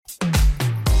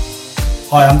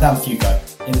Hi, I'm Dan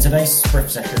Fugo. In today's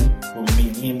Spriff session, we'll be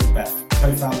meeting Ian MacBeth,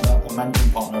 co-founder and managing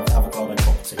partner of Avocado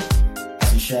Property,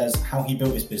 as he shares how he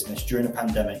built his business during a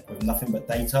pandemic with nothing but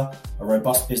data, a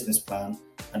robust business plan,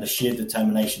 and a sheer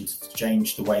determination to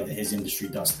change the way that his industry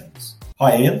does things.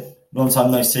 Hi Ian, long time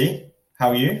no see. How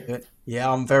are you? Good. Yeah,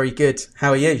 I'm very good. How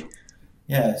are you?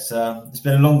 Yeah, it's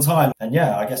been a long time, and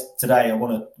I guess today I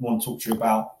want to talk to you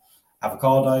about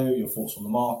Avocado, your thoughts on the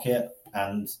market,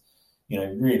 and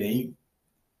really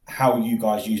how you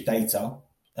guys use data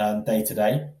day to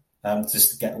day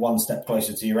just to get one step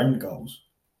closer to your end goals.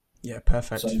 Yeah,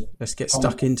 perfect. So, let's get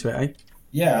stuck into it, eh?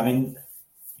 Yeah, I mean,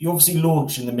 you obviously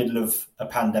launched in the middle of a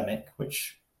pandemic,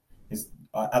 which is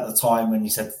at the time when you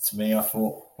said it to me, I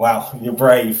thought, wow, you're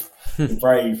brave. You're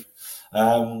brave.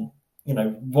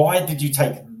 Why did you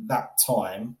take that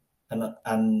time?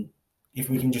 And if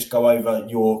we can just go over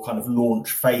your kind of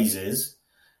launch phases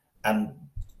and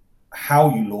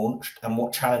how you launched and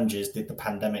what challenges did the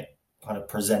pandemic kind of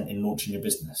present in launching your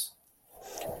business?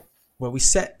 Well, we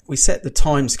set the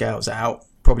timescales out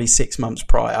probably 6 months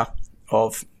prior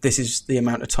of this is the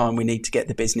amount of time we need to get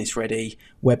the business ready,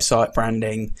 website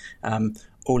branding,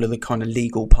 all of the kind of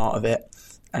legal part of it.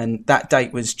 And that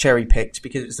date was cherry picked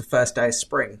because it was the first day of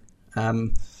spring.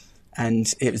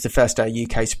 And it was the first day of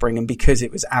UK spring. And because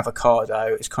it was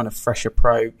avocado, it was kind of fresh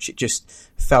approach. It just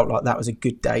felt like that was a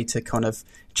good day to kind of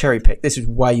cherry pick. This was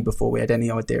way before we had any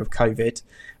idea of COVID.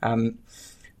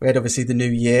 We had obviously the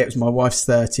new year. It was my wife's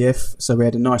 30th. So we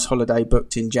had a nice holiday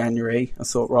booked in January. I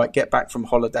thought, right, get back from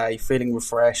holiday, feeling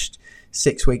refreshed,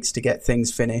 6 weeks to get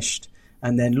things finished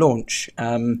and then launch.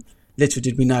 Little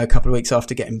did we know a couple of weeks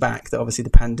after getting back that obviously the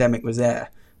pandemic was there.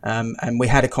 And we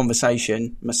had a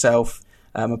conversation, myself,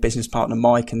 my business partner,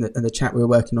 Mike, and the chap we were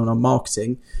working on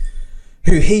marketing,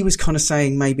 who he was kind of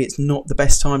saying maybe it's not the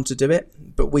best time to do it,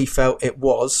 but we felt it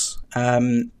was.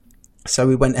 So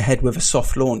we went ahead with a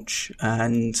soft launch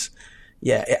and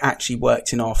it actually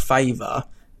worked in our favour.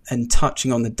 And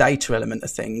touching on the data element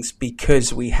of things,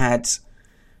 because we had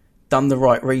done the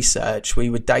right research, we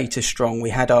were data strong, we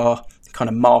had our kind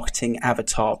of marketing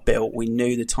avatar built, we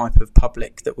knew the type of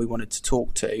public that we wanted to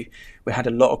talk to, we had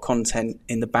a lot of content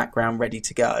in the background ready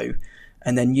to go,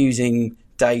 and then using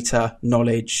data,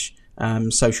 knowledge,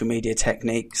 social media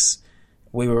techniques,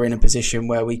 we were in a position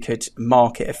where we could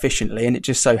market efficiently. And it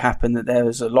just so happened that there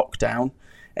was a lockdown,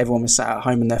 everyone was sat at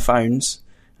home on their phones,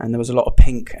 and there was a lot of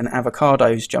pink and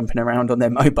avocados jumping around on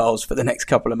their mobiles for the next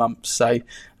couple of months. So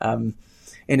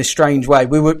in a strange way,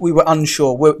 we were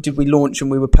unsure. Did we launch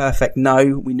and we were perfect?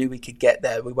 No, we knew we could get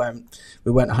there. We weren't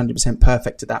 100%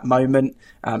 perfect at that moment.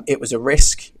 It was a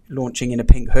risk launching in a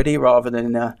pink hoodie rather than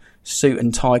in a suit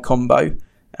and tie combo.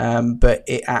 But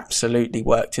it absolutely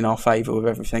worked in our favour with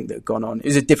everything that had gone on. It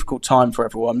was a difficult time for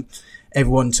everyone.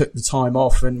 Everyone took the time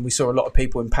off, and we saw a lot of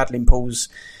people in paddling pools,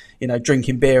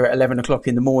 drinking beer at 11 o'clock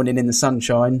in the morning in the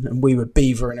sunshine, and we were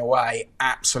beavering away,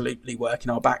 absolutely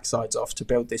working our backsides off to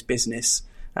build this business,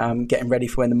 getting ready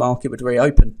for when the market would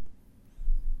reopen.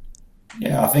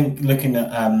 Yeah, I think looking at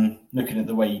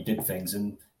the way you did things,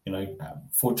 and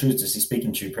fortuitously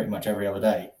speaking to you pretty much every other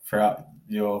day throughout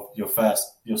your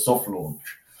soft launch.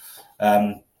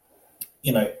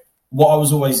 What I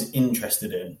was always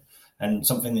interested in, and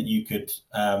something that you could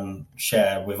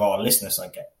share with our listeners, I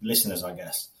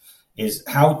guess, is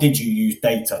how did you use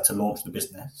data to launch the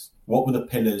business? What were the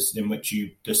pillars in which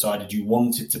you decided you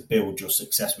wanted to build your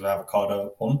success with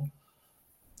Avocado on?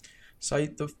 So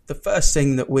the first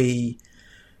thing that we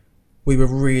were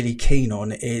really keen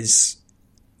on is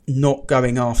not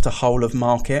going after whole of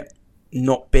market,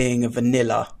 not being a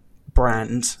vanilla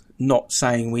brand, not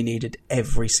saying we needed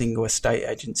every single estate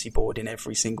agency board in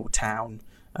every single town,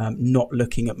 not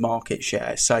looking at market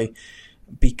share. So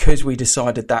because we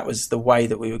decided that was the way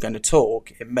that we were going to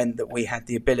talk, it meant that we had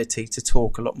the ability to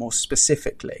talk a lot more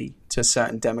specifically to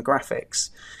certain demographics.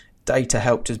 Data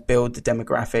helped us build the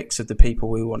demographics of the people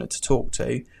we wanted to talk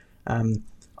to.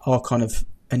 Our kind of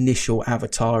initial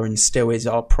avatar, and still is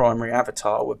our primary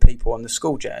avatar, were people on the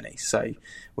school journey. So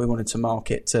we wanted to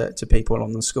market to people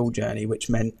on the school journey, which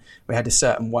meant we had a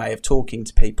certain way of talking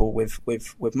to people with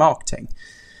marketing.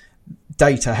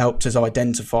 Data helped us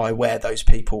identify where those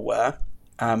people were,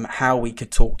 how we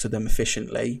could talk to them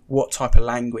efficiently, what type of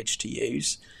language to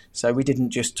use. So we didn't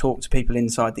just talk to people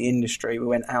inside the industry, we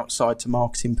went outside to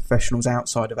marketing professionals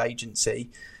outside of agency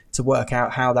to work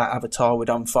out how that avatar would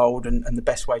unfold and the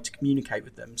best way to communicate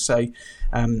with them. So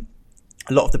a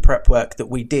lot of the prep work that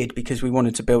we did, because we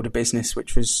wanted to build a business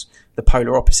which was the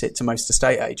polar opposite to most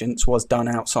estate agents, was done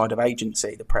outside of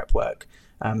agency, the prep work.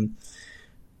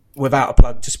 Without a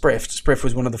plug to Spriff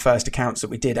was one of the first accounts that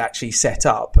we did actually set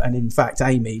up. And in fact,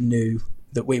 Amy knew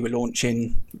that we were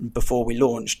launching before we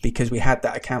launched, because we had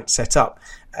that account set up,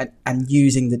 and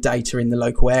using the data in the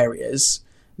local areas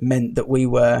meant that we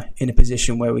were in a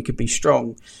position where we could be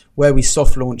strong. Where we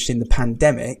soft launched in the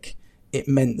pandemic, it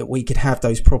meant that we could have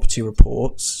those property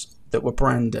reports that were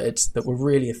branded, that were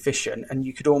really efficient, and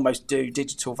you could almost do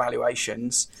digital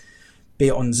valuations, be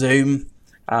it on Zoom,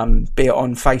 be it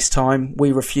on FaceTime.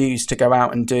 We refused to go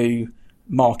out and do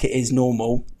market is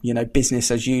normal,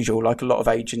 business as usual, like a lot of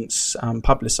agents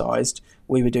publicised.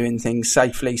 We were doing things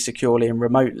safely, securely and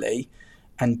remotely,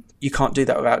 and you can't do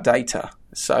that without data.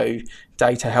 So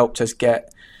data helped us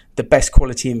get the best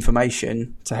quality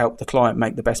information to help the client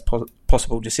make the best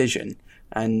possible decision.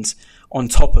 And on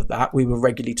top of that, we were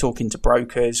regularly talking to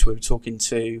brokers, we were talking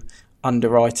to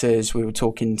underwriters, we were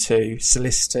talking to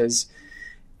solicitors.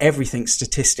 Everything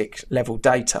statistic level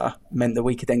data meant that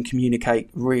we could then communicate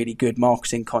really good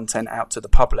marketing content out to the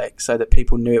public so that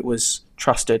people knew it was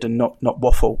trusted and not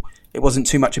waffle. It wasn't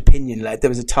too much opinion led.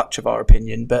 There was a touch of our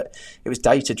opinion, but it was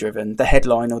data driven. The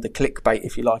headline, or the clickbait,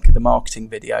 if you like, of the marketing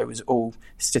video was all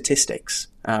statistics.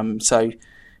 So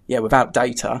yeah, without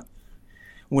data,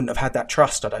 wouldn't have had that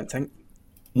trust, I don't think.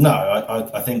 No,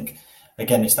 I think,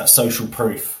 again, it's that social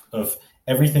proof of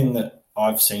everything that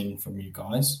I've seen from you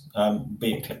guys,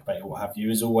 be it clickbait or what have you,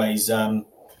 is always data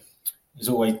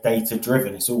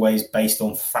driven. It's always based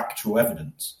on factual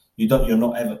evidence.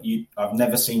 I've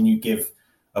never seen you give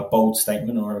a bold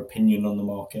statement or an opinion on the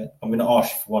market. I'm going to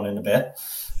ask you for one in a bit,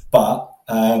 but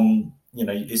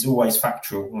it's always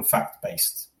factual and fact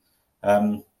based.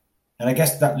 And I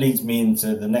guess that leads me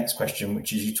into the next question,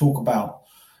 which is, you talk about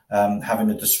having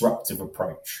a disruptive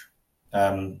approach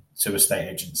to a estate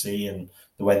agency and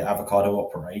the way that Avocado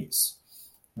operates.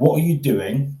 What are you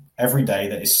doing every day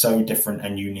that is so different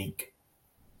and unique?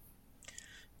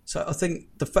 So I think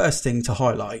the first thing to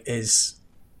highlight is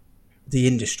the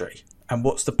industry and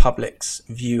what's the public's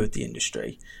view of the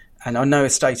industry. And I know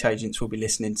estate agents will be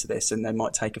listening to this and they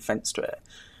might take offence to it,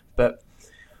 but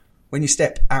when you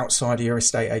step outside of your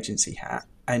estate agency hat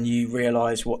and you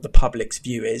realise what the public's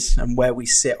view is and where we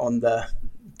sit on the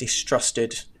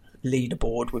distrusted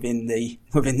leaderboard within the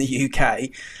UK,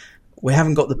 we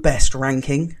haven't got the best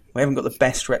ranking, we haven't got the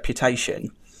best reputation.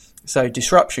 So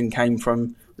disruption came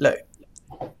from, look,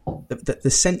 the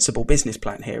sensible business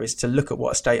plan here is to look at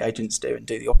what estate agents do and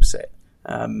do the opposite.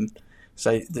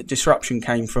 So the disruption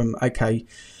came from, okay,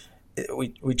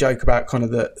 we joke about kind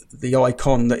of the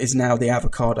icon that is now the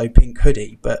Avocado pink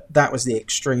hoodie, but that was the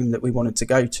extreme that we wanted to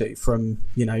go to, from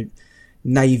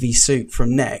navy suit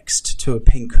from Next to a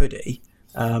pink hoodie.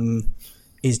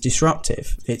 Is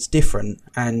disruptive. It's different.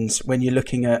 And when you're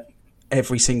looking at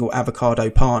every single Avocado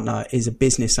partner is a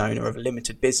business owner of a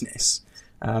limited business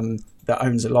that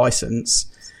owns a license,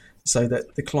 so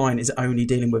that the client is only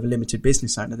dealing with a limited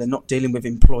business owner. They're not dealing with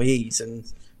employees,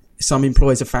 and some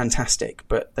employees are fantastic,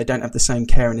 but they don't have the same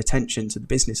care and attention to the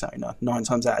business owner 9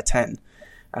 times out of 10.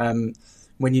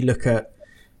 When you look at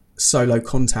solo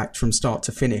contact from start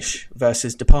to finish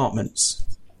versus departments,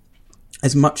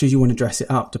 as much as you want to dress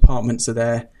it up, departments are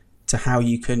there to how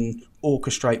you can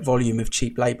orchestrate volume of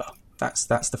cheap labour. That's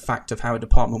the fact of how a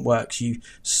department works. You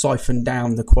siphon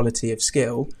down the quality of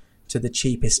skill to the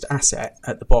cheapest asset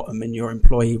at the bottom in your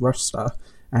employee roster,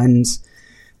 and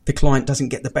the client doesn't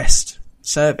get the best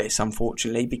service,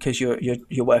 unfortunately, because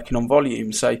you're working on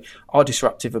volume. So our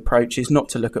disruptive approach is not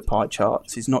to look at pie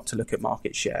charts, is not to look at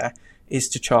market share, is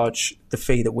to charge the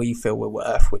fee that we feel we're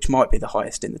worth, which might be the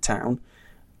highest in the town,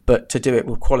 but to do it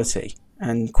with quality.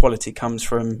 And quality comes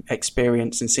from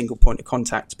experience and single point of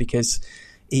contact, because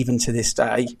even to this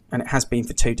day, and it has been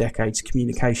for 2 decades,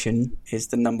 communication is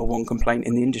the number one complaint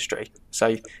in the industry.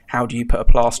 So how do you put a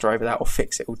plaster over that or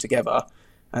fix it all together?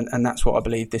 And that's what I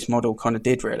believe this model kind of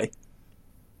did, really.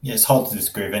 Yeah, it's hard to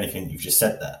disagree with anything you've just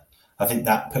said there. I think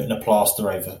that putting a plaster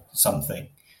over something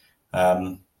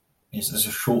is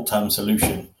a short-term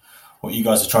solution. What you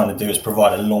guys are trying to do is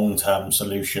provide a long-term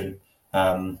solution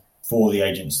for the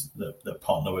agents that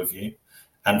partner with you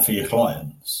and for your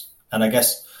clients. And I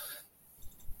guess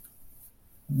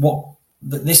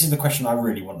this is the question I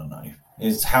really want to know,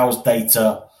 is how's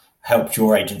data helped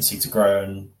your agency to grow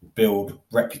and build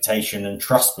reputation and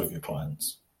trust with your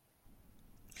clients?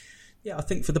 Yeah, I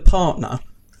think for the partner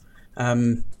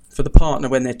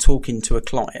when they're talking to a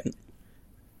client,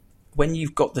 when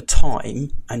you've got the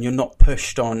time and you're not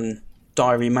pushed on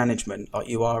diary management like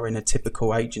you are in a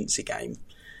typical agency game,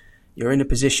 you're in a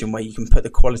position where you can put the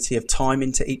quality of time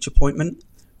into each appointment,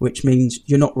 which means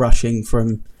you're not rushing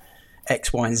from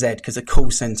X, Y, and Z because a call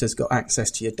centre's got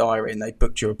access to your diary and they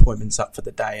booked your appointments up for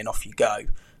the day and off you go.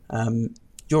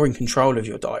 you're in control of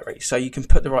your diary. So you can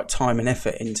put the right time and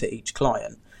effort into each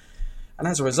client. And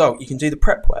as a result, you can do the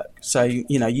prep work. So,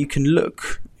 you can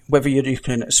look, whether you're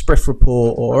looking at a Spriff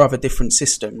report or other different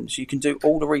systems, you can do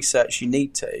all the research you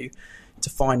need to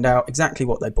find out exactly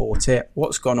what they bought it,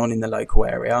 what's gone on in the local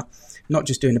area, not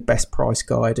just doing a best price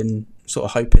guide and sort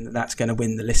of hoping that that's going to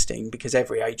win the listing, because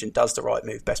every agent does the right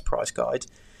move best price guide.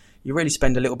 You really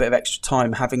spend a little bit of extra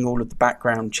time having all of the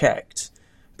background checked.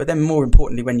 But then more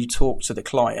importantly, when you talk to the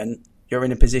client, you're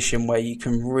in a position where you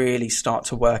can really start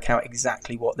to work out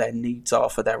exactly what their needs are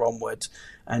for their onward.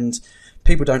 And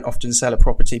people don't often sell a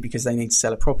property because they need to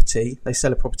sell a property. They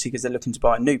sell a property because they're looking to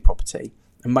buy a new property.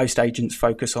 And most agents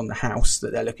focus on the house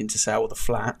that they're looking to sell, or the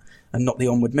flat, and not the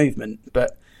onward movement.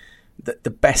 But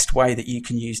the best way that you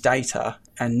can use data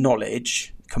and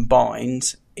knowledge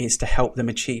combined is to help them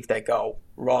achieve their goal,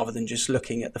 rather than just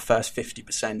looking at the first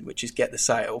 50%, which is get the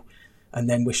sale and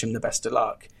then wish them the best of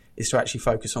luck, is to actually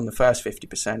focus on the first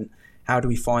 50%. How do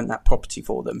we find that property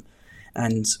for them?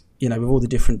 And, with all the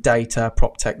different data,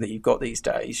 prop tech that you've got these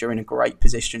days, you're in a great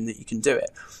position that you can do it.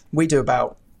 We do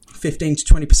about 15 to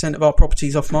 20% of our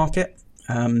properties off market.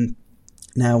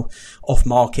 Now, off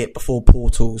market before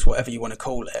portals, whatever you want to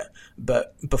call it,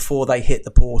 but before they hit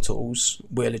the portals,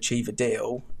 we'll achieve a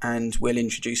deal and we'll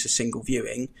introduce a single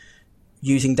viewing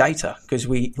using data, because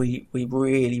we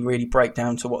really, really break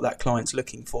down to what that client's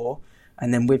looking for.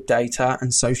 And then with data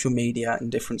and social media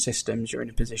and different systems, you're in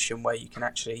a position where you can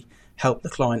actually help the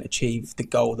client achieve the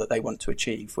goal that they want to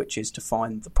achieve, which is to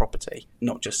find the property,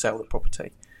 not just sell the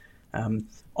property.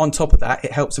 On top of that,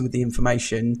 it helps them with the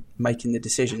information, making the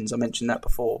decisions. I mentioned that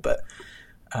before, but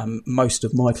most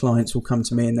of my clients will come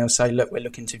to me and they'll say, look, we're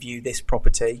looking to view this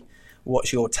property.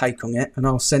 What's your take on it? And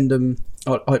I'll send them,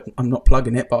 I'm not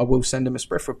plugging it, but I will send them a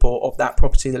Spriff report of that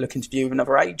property they're looking to view with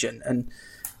another agent. And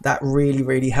that really,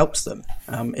 really helps them.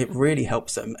 It really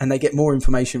helps them. And they get more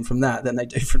information from that than they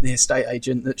do from the estate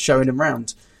agent that's showing them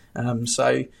around.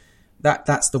 So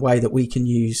that's the way that we can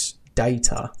use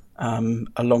data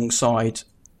alongside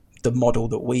the model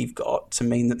that we've got to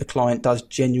mean that the client does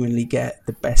genuinely get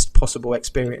the best possible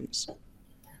experience.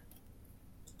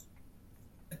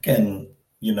 Again,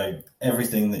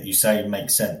 everything that you say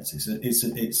makes sense.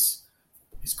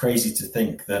 It's crazy to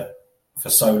think that for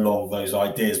so long those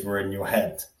ideas were in your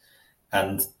head,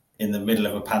 and in the middle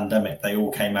of a pandemic they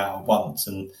all came out at once,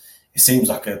 and it seems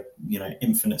like a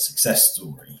infinite success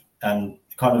story. And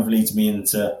it kind of leads me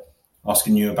into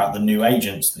asking you about the new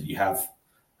agents that you have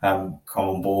come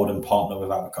on board and partner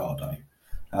with Avocado.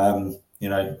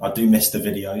 I do miss the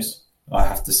videos, I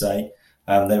have to say.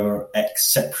 They were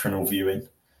exceptional viewing.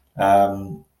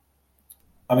 I've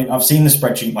seen the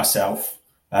spreadsheet myself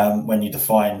when you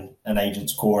define an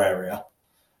agent's core area,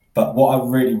 but what I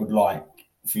really would like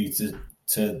for you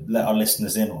to let our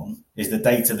listeners in on is the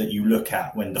data that you look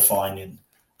at when defining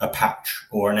a patch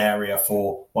or an area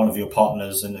for one of your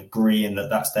partners and agreeing that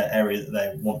that's their area that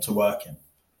they want to work in.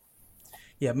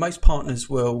 Yeah, most partners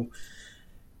will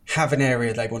have an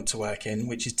area they want to work in,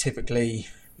 which is typically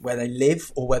where they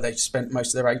live or where they've spent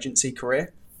most of their agency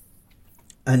career.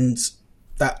 And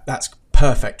that's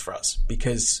perfect for us,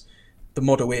 because the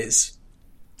model is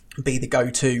be the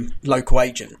go-to local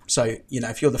agent. So,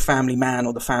 if you're the family man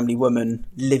or the family woman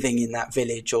living in that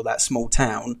village or that small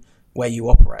town where you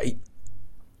operate,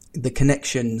 the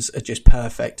connections are just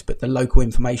perfect, but the local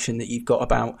information that you've got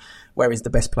about where is the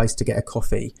best place to get a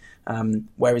coffee,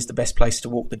 where is the best place to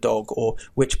walk the dog, or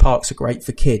which parks are great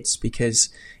for kids, because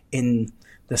in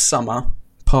the summer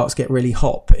parks get really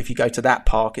hot, but if you go to that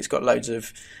park, it's got loads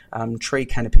of tree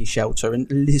canopy shelter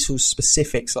and little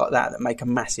specifics like that make a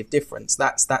massive difference.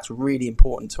 That's really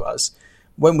important to us.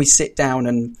 When we sit down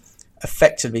and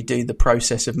effectively do the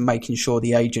process of making sure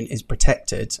the agent is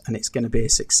protected and it's going to be a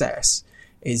success,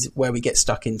 is where we get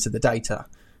stuck into the data.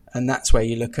 And that's where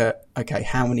you look at, okay,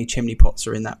 how many chimney pots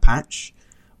are in that patch?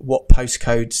 What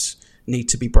postcodes need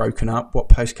to be broken up? What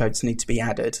postcodes need to be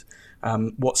added?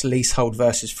 What's leasehold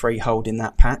versus freehold in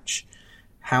that patch?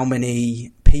 How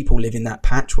many people live in that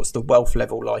patch? What's the wealth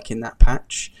level like in that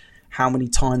patch? How many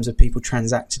times have people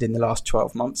transacted in the last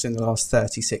 12 months, in the last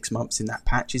 36 months in that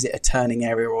patch? Is it a turning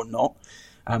area or not?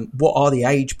 What are the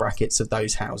age brackets of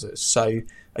those houses? So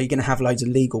are you going to have loads of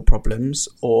legal problems,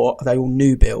 or are they all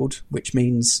new build, which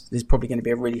means there's probably going to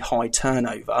be a really high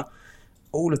turnover?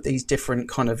 All of these different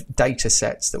kind of data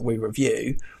sets that we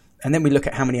review. And then we look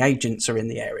at how many agents are in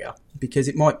the area, because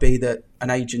it might be that an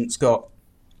agent's got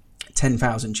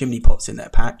 10,000 chimney pots in their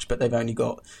patch, but they've only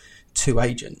got 2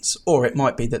 agents. Or it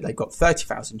might be that they've got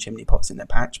 30,000 chimney pots in their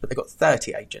patch, but they've got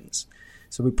 30 agents.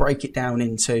 So we break it down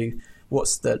into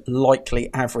what's the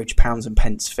likely average pounds and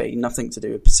pence fee, nothing to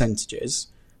do with percentages,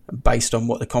 based on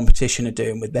what the competition are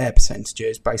doing with their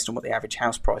percentages, based on what the average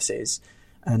house price is,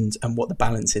 and what the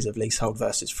balance is of leasehold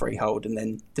versus freehold, and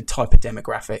then the type of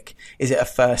demographic. Is it a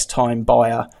first-time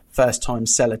buyer, first-time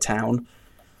seller town,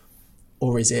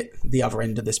 or is it the other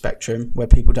end of the spectrum where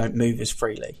people don't move as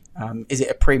freely? Is it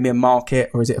a premium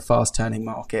market or is it a fast-turning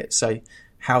market? So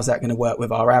how's that going to work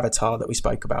with our avatar that we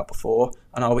spoke about before?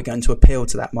 And are we going to appeal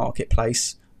to that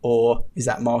marketplace, or is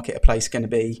that marketplace going to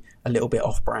be a little bit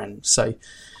off-brand? So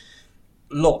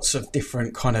lots of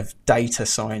different kind of data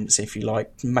science, if you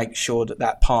like, to make sure that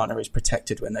that partner is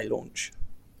protected when they launch.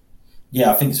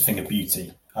 Yeah, I think it's a thing of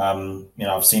beauty.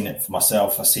 I've seen it for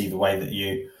myself. I see the way that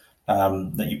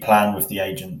you plan with the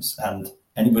agents, and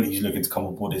anybody who's looking to come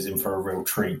on board is in for a real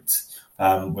treat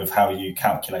with how you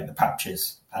calculate the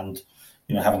patches. And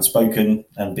having spoken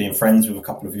and being friends with a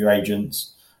couple of your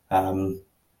agents, the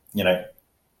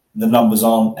numbers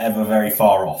aren't ever very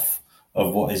far off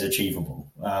of what is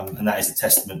achievable, and that is a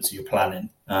testament to your planning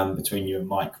between you and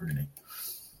Mike, really.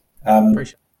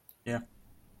 Appreciate it. Yeah.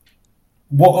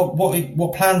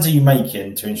 What plans are you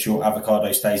making to ensure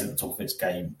Avocado stays at the top of its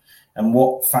game, and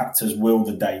what factors will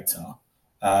the data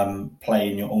play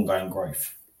in your ongoing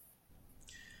growth?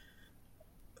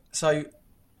 So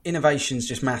innovation's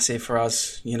just massive for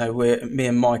us. Me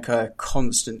and Mike are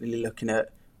constantly looking at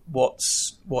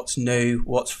what's new,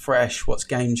 what's fresh, what's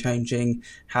game changing.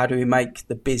 How do we make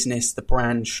the business, the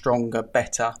brand stronger,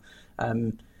 better?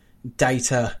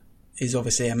 Data is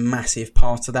obviously a massive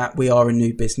part of that. We are a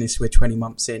new business. We're 20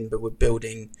 months in, but we're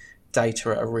building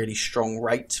data at a really strong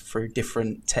rate through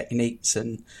different techniques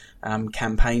and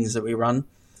campaigns that we run.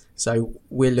 So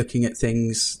we're looking at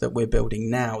things that we're building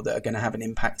now that are going to have an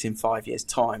impact in 5 years'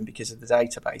 time because of the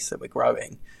database that we're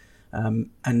growing. And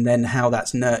then how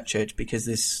that's nurtured, because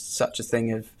there's such a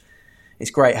thing of,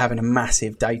 it's great having a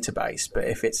massive database, but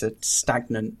if it's a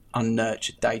stagnant,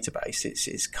 unnurtured database,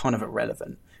 it's kind of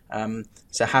irrelevant.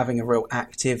 So having a real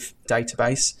active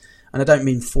database, and I don't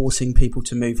mean forcing people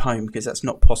to move home, because that's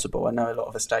not possible. I know a lot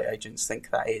of estate agents think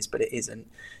that is, but it isn't.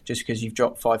 Just because you've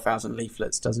dropped 5,000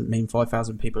 leaflets doesn't mean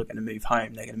 5,000 people are going to move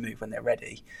home. They're going to move when they're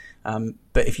ready.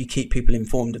 But if you keep people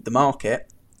informed of the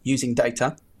market, using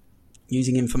data,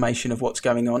 using information of what's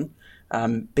going on,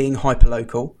 being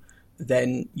hyper-local,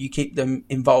 then you keep them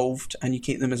involved and you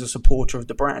keep them as a supporter of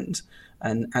the brand.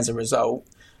 And as a result,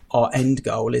 our end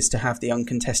goal is to have the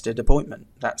uncontested appointment.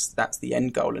 That's the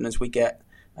end goal. And as we get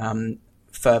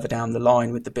further down the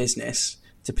line with the business,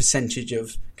 the percentage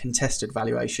of contested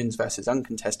valuations versus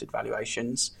uncontested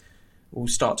valuations will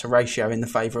start to ratio in the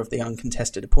favour of the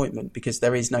uncontested appointment, because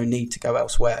there is no need to go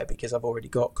elsewhere, because I've already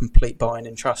got complete buy-in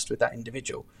and trust with that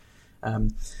individual.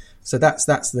 So that's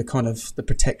the kind of the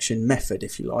protection method,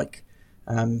 if you like,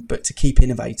 but to keep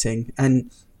innovating. And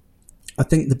I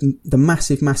think the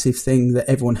massive thing that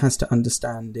everyone has to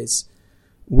understand is,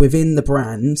 within the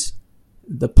brand,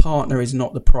 the partner is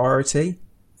not the priority.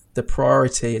 The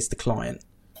priority is the client.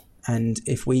 And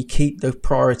if we keep the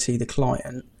priority the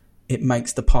client, it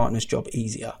makes the partner's job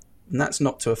easier. And that's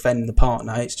not to offend the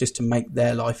partner, it's just to make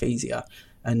their life easier.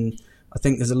 And I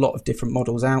think there's a lot of different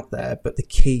models out there, but the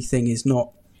key thing is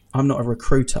I'm not a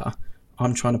recruiter.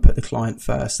 I'm trying to put the client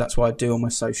first. That's why I do all my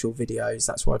social videos.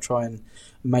 That's why I try and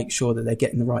make sure that they're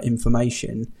getting the right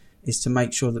information, is to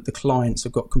make sure that the clients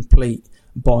have got complete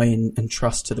buy-in and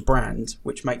trust to the brand,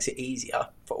 which makes it easier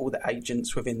for all the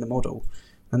agents within the model.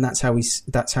 And that's how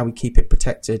we keep it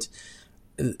protected.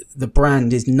 The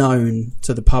brand is known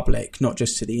to the public, not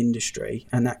just to the industry,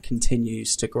 and that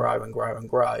continues to grow and grow and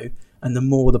grow. And the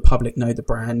more the public know the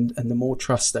brand, and the more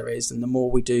trust there is, and the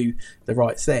more we do the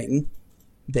right thing,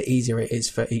 the easier it is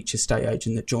for each estate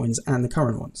agent that joins and the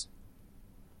current ones.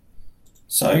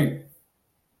 So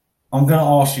I'm going to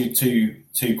ask you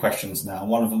two questions now.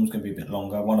 One of them is going to be a bit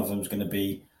longer. One of them is going to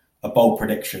be a bold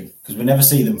prediction, because we never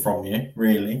see them from you,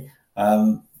 really.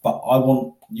 But I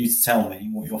want you to tell me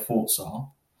what your thoughts are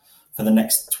for the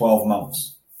next 12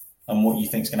 months and what you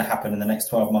think is going to happen in the next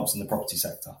 12 months in the property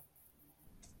sector.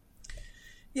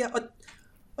 Yeah,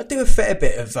 I do a fair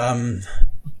bit of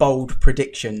bold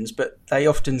predictions, but they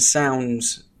often sound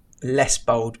less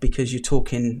bold because you're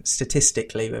talking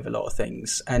statistically with a lot of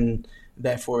things. And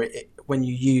therefore, when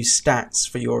you use stats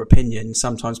for your opinion,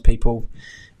 sometimes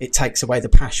it takes away the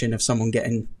passion of someone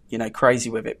getting, crazy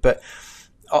with it. But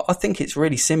I think it's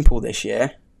really simple this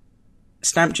year.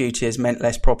 Stamp duty has meant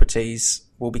less properties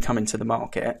will be coming to the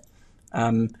market.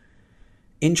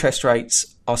 Interest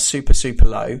rates are super, super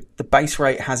low. The base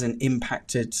rate hasn't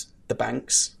impacted the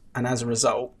banks. And as a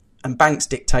result, and banks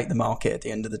dictate the market at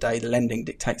the end of the day, the lending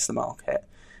dictates the market.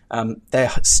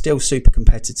 They're still super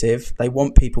competitive. They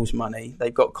want people's money.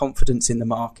 They've got confidence in the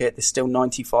market. There's still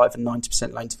 95 and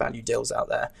 90% loan to value deals out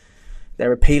there.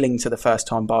 They're appealing to the first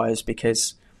time buyers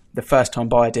because the first time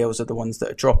buyer deals are the ones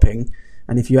that are dropping.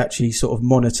 And if you actually sort of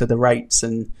monitor the rates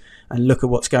and look at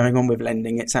what's going on with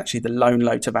lending, it's actually the loan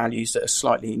to values that are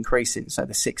slightly increasing. So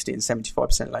the 60 and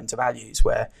 75% loan to values,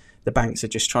 where the banks are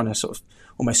just trying to sort of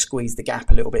almost squeeze the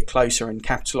gap a little bit closer and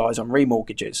capitalise on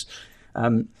remortgages.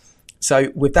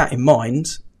 So with that in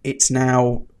mind, it's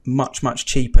now much, much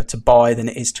cheaper to buy than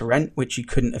it is to rent, which you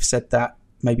couldn't have said that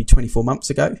maybe 24 months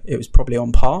ago. It was probably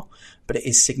on par, but it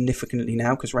is significantly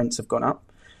now because rents have gone up.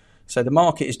 So the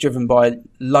market is driven by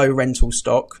low rental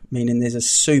stock, meaning there's a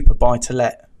super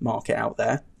buy-to-let market out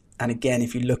there. And again,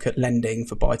 if you look at lending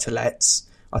for buy-to-lets,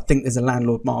 I think there's a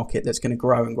landlord market that's going to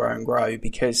grow and grow and grow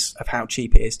because of how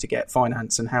cheap it is to get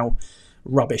finance and how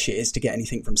rubbish it is to get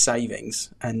anything from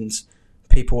savings. And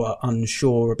people are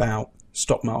unsure about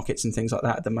stock markets and things like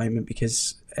that at the moment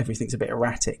because everything's a bit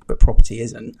erratic, but property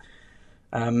isn't.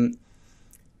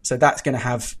 So that's going to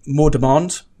have more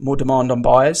demand on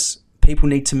buyers. People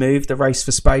need to move. The race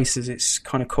for space, as it's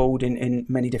kind of called in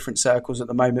many different circles at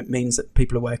the moment, means that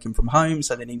people are working from home,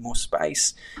 so they need more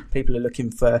space. People are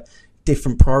looking for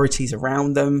different priorities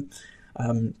around them.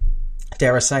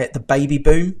 Dare I say it, the baby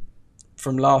boom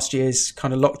from last year's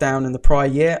kind of lockdown and the prior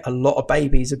year, a lot of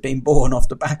babies have been born off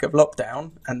the back of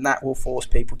lockdown, and that will force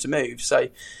people to move. So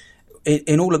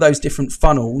in all of those different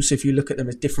funnels, if you look at them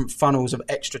as different funnels of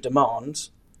extra demand,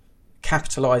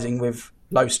 capitalising with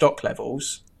low stock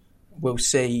levels, we'll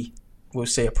see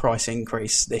a price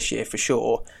increase this year for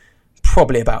sure,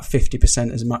 probably about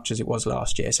 50% as much as it was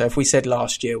last year. So if we said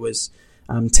last year was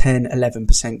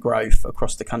 10-11% growth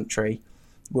across the country,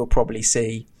 we'll probably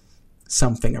see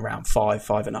something around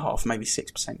 5.5, maybe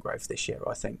 6% growth this year,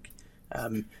 I think.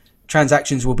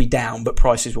 Transactions will be down, but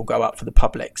prices will go up for the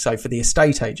public. So for the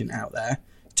estate agent out there,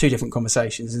 two different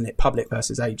conversations, isn't it? Public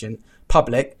versus agent.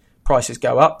 Public, prices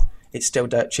go up. It's still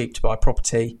dirt cheap to buy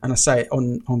property. And I say it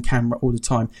on camera all the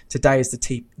time. Today is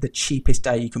the cheapest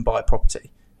day you can buy a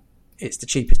property. It's the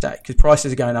cheapest day because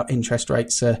prices are going up. Interest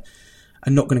rates are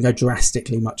not going to go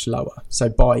drastically much lower. So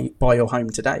buy your home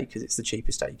today because it's the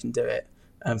cheapest day you can do it.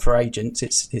 And for agents,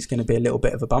 it's going to be a little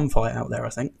bit of a bum fight out there, I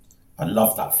think. I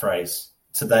love that phrase.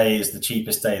 Today is the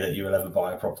cheapest day that you will ever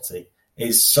buy a property.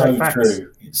 It's so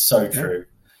true. It's so true.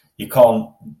 You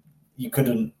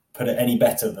couldn't put it any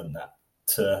better than that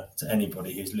to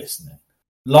anybody who's listening.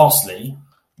 Lastly,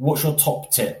 what's your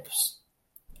top tips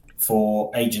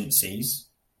for agencies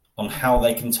on how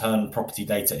they can turn property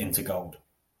data into gold?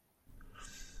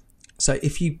 So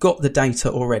if you've got the data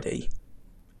already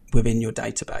within your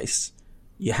database,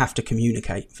 you have to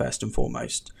communicate first and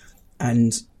foremost.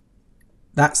 And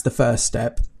that's the first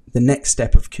step. The next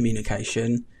step of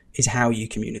communication is how you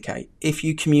communicate. If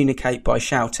you communicate by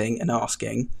shouting and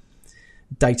asking,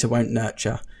 data won't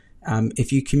nurture.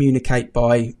 If you communicate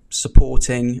by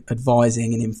supporting,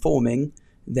 advising and informing,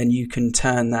 then you can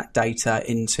turn that data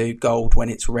into gold when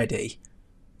it's ready.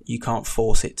 You can't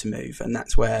force it to move. And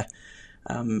that's where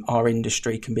our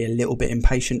industry can be a little bit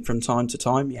impatient from time to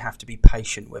time. You have to be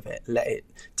patient with it, let it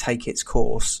take its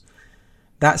course.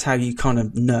 That's how you kind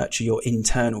of nurture your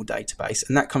internal database.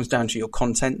 And that comes down to your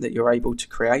content that you're able to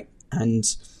create. And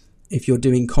if you're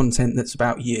doing content that's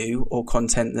about you or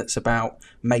content that's about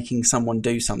making someone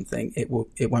do something, it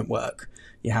won't work.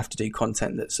 You have to do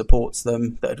content that supports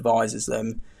them, that advises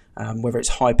them, whether it's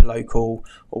hyperlocal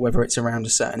or whether it's around a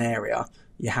certain area.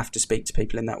 You have to speak to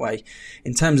people in that way.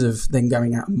 In terms of then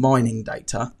going out and mining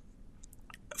data,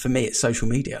 for me, it's social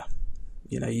media.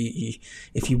 You know,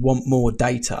 if you want more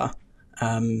data,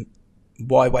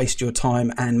 why waste your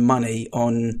time and money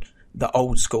on the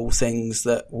old school things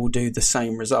that will do the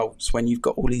same results when you've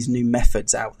got all these new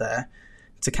methods out there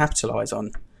to capitalize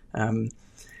on?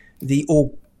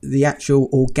 The actual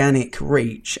organic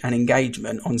reach and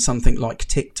engagement on something like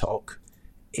TikTok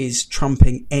is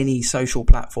trumping any social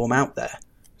platform out there.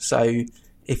 So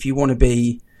if you want to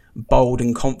be bold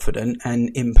and confident and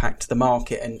impact the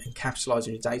market and capitalize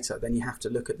on your data, then you have to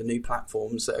look at the new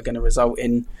platforms that are going to result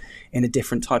in a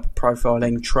different type of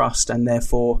profiling, trust, and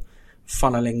therefore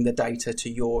funneling the data to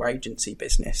your agency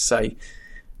business. So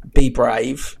be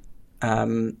brave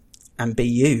and be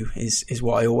you is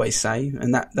what I always say.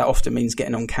 And that often means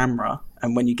getting on camera.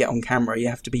 And when you get on camera, you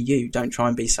have to be you. Don't try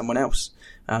and be someone else.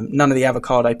 None of the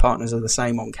Avocado partners are the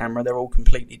same on camera. They're all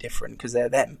completely different because they're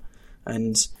them.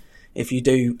 And if you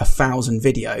do 1,000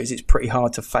 videos, it's pretty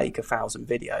hard to fake 1,000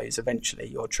 videos. Eventually,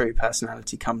 your true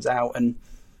personality comes out and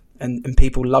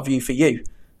people love you for you.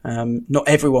 Not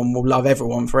everyone will love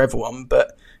everyone for everyone,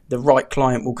 but the right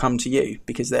client will come to you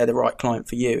because they're the right client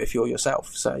for you if you're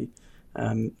yourself. So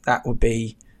that would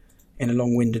be, in a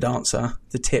long-winded answer,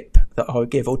 the tip that I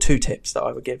would give, or 2 tips that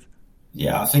I would give.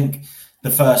 Yeah, I think the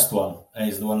first one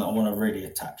is the one that I want to really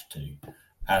attach to,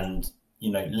 and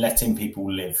letting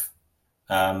people live,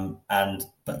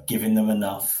 but giving them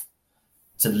enough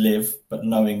to live, but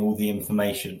knowing all the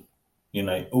information,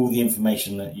 all the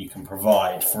information that you can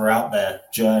provide throughout their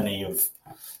journey of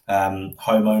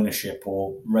home ownership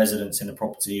or residence in a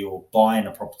property or buying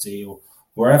a property or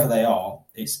wherever they are.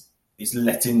 It's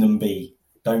letting them be.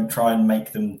 Don't try and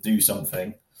make them do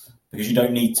something, because you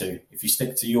don't need to. If you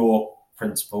stick to your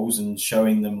principles and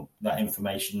showing them that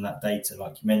information, that data,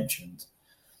 like you mentioned,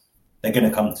 they're going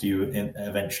to come to you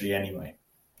eventually anyway.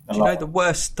 Do you know the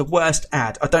worst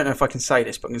ad? I don't know if I can say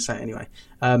this, but I'm going to say it anyway.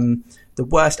 The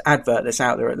worst advert that's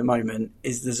out there at the moment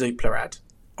is the Zoopla ad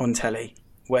on telly,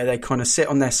 where they kind of sit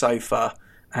on their sofa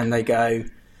and they go,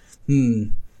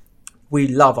 we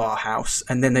love our house.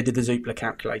 And then they did the Zoopla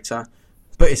calculator,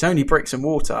 but it's only bricks and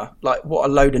mortar. Like, what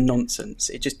a load of nonsense.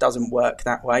 It just doesn't work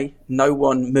that way. No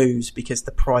one moves because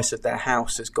the price of their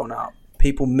house has gone up.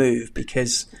 People move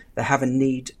because they have a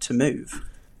need to move.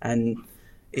 And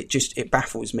it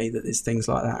baffles me that there's things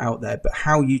like that out there. But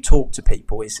how you talk to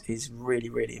people is really,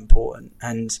 really important.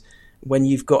 And when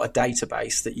you've got a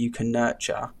database that you can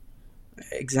nurture,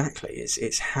 exactly,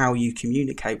 it's how you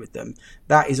communicate with them.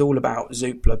 That is all about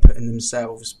Zoopla putting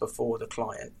themselves before the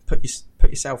client. Put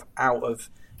yourself out of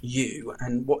you,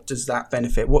 and what does that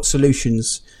benefit? What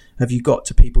solutions have you got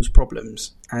to people's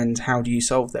problems, and how do you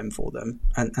solve them for them?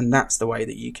 And that's the way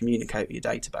that you communicate with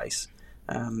your database.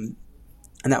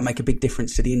 And that'll make a big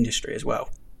difference to the industry as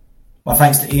well. Well,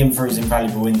 thanks to Ian for his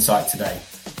invaluable insight today.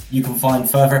 You can find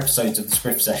further episodes of the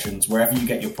Spriff Sessions wherever you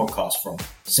get your podcast from.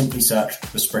 Simply search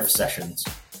the Spriff Sessions.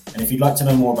 And if you'd like to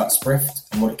know more about Spriff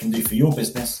and what it can do for your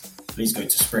business, please go to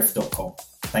spriff.com.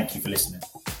 Thank you for listening.